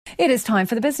It is time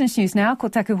for the business news now. Ko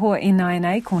taku hoa I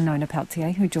Nainei, ko Nona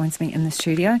Peltier, who joins me in the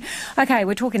studio. Okay,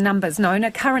 we're talking numbers, Nona.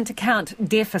 Current account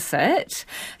deficit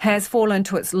has fallen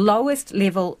to its lowest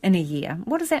level in a year.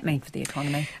 What does that mean for the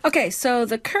economy? Okay, so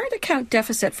the current account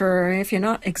deficit, for if you're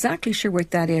not exactly sure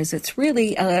what that is, it's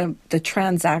really the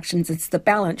transactions, it's the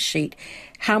balance sheet.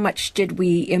 How much did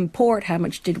we import? How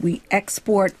much did we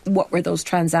export? What were those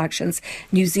transactions?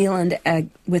 New Zealand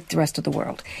with the rest of the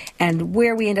world. And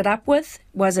where we ended up with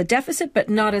was a deficit, but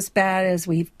not as bad as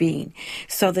we've been.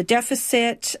 So the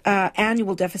deficit,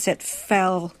 annual deficit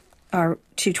fell to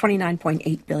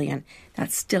 29.8 billion.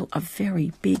 That's still a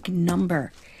very big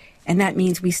number. And that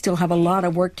means we still have a lot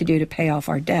of work to do to pay off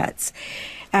our debts.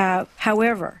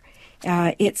 However,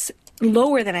 it's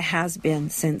lower than it has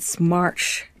been since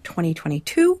March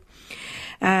 2022.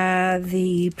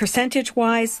 The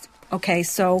percentage-wise, okay,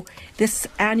 so this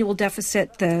annual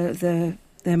deficit, the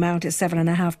amount is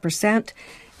 7.5%,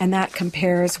 and that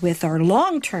compares with our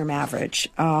long-term average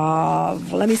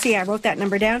of, let me see, I wrote that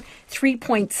number down,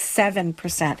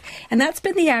 3.7%. And that's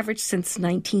been the average since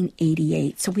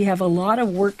 1988. So we have a lot of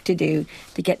work to do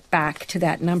to get back to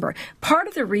that number. Part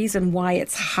of the reason why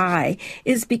it's high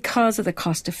is because of the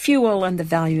cost of fuel and the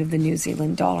value of the New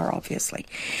Zealand dollar, obviously.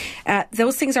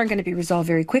 Those things aren't going to be resolved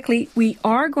very quickly. We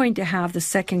are going to have the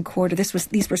second quarter.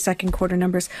 These were second quarter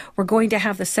numbers. We're going to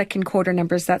have the second quarter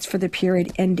numbers. That's for the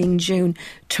period ending June.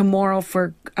 Tomorrow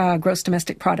for gross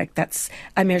domestic product. That's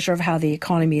a measure of how the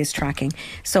economy is tracking.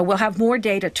 So we'll have more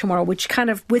data tomorrow, which kind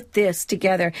of with this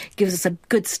together gives us a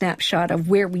good snapshot of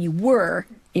where we were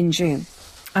in June.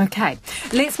 Okay,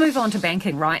 let's move on to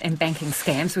banking, right, and banking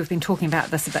scams. We've been talking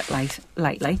about this a bit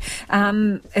lately.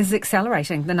 Is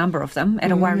accelerating, the number of them,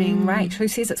 at a worrying rate. Who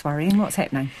says it's worrying? What's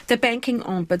happening? The banking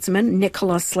ombudsman,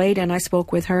 Nicola Sladen, I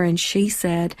spoke with her, and she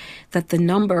said that the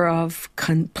number of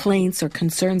complaints or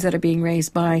concerns that are being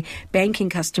raised by banking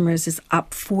customers is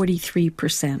up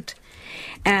 43%.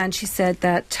 And she said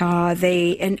that of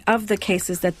the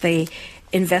cases that they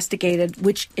investigated,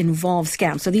 which involve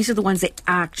scams. So these are the ones they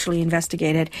actually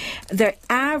investigated. Their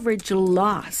average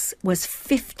loss was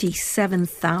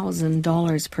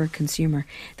 $57,000 per consumer.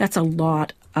 That's a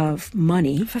lot of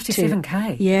money.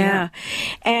 $57K. Yeah.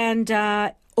 And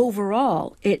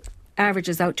overall, it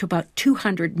averages out to about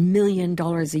 $200 million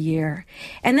a year.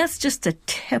 And that's just a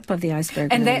tip of the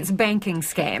iceberg. And that's banking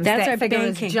scams. That's that our figure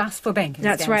banking. Is just for banking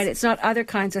That's scams. right. It's not other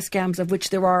kinds of scams, of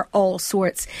which there are all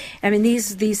sorts. I mean,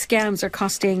 these scams are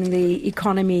costing the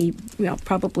economy,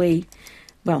 probably,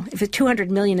 if it's $200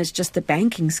 million is just the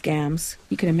banking scams,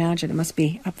 you can imagine it must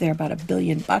be up there about $1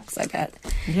 billion, I bet.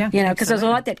 Yeah, because there's a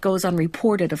lot that goes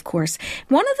unreported, of course.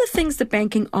 One of the things the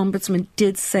banking ombudsman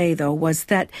did say, though, was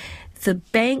that the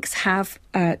banks have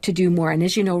to do more. And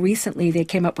as you know, recently they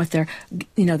came up with their,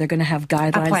 they're going to have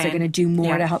guidelines. They're going to do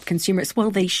more to help consumers. Well,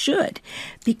 they should,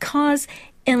 because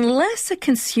unless a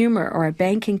consumer or a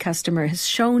banking customer has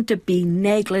shown to be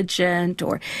negligent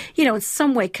or, in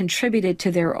some way contributed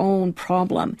to their own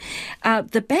problem,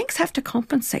 the banks have to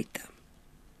compensate them.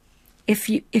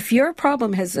 If your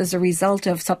problem has as a result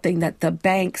of something that the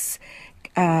banks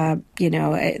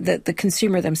the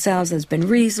consumer themselves has been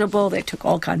reasonable, they took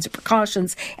all kinds of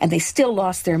precautions, and they still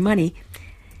lost their money,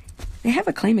 they have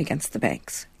a claim against the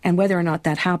banks. And whether or not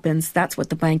that happens, that's what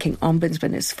the banking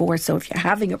ombudsman is for. So if you're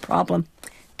having a problem,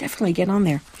 definitely get on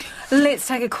there. Let's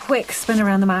take a quick spin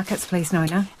around the markets, please,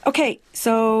 Nona. Okay,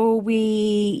 so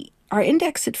our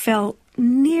index, it fell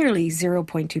nearly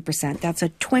 0.2%. That's a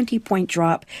 20-point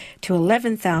drop to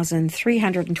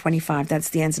 11,325. That's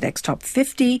the NZX Top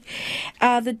 50.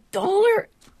 The dollar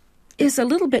is a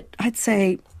little bit, I'd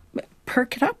say,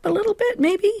 perked up a little bit,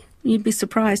 maybe. You'd be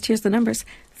surprised. Here's the numbers.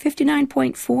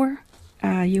 59.4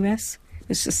 US.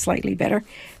 It's just slightly better.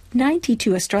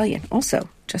 92 Australian, also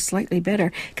just slightly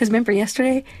better. Because remember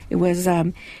yesterday, it was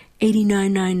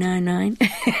 89,999.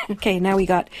 Okay, now we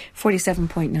got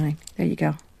 47.9. There you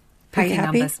go. Are you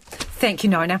happy? Numbers. Thank you,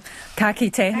 Nona. Ka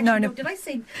kite. Actually, Nona. no, did I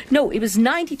say? No, it was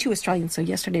 92 Australian, so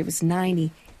yesterday it was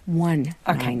 91.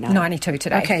 Okay, 92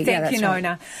 today. Okay, Thank you,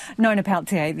 Nona. Right. Nona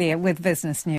Peltier there with Business News.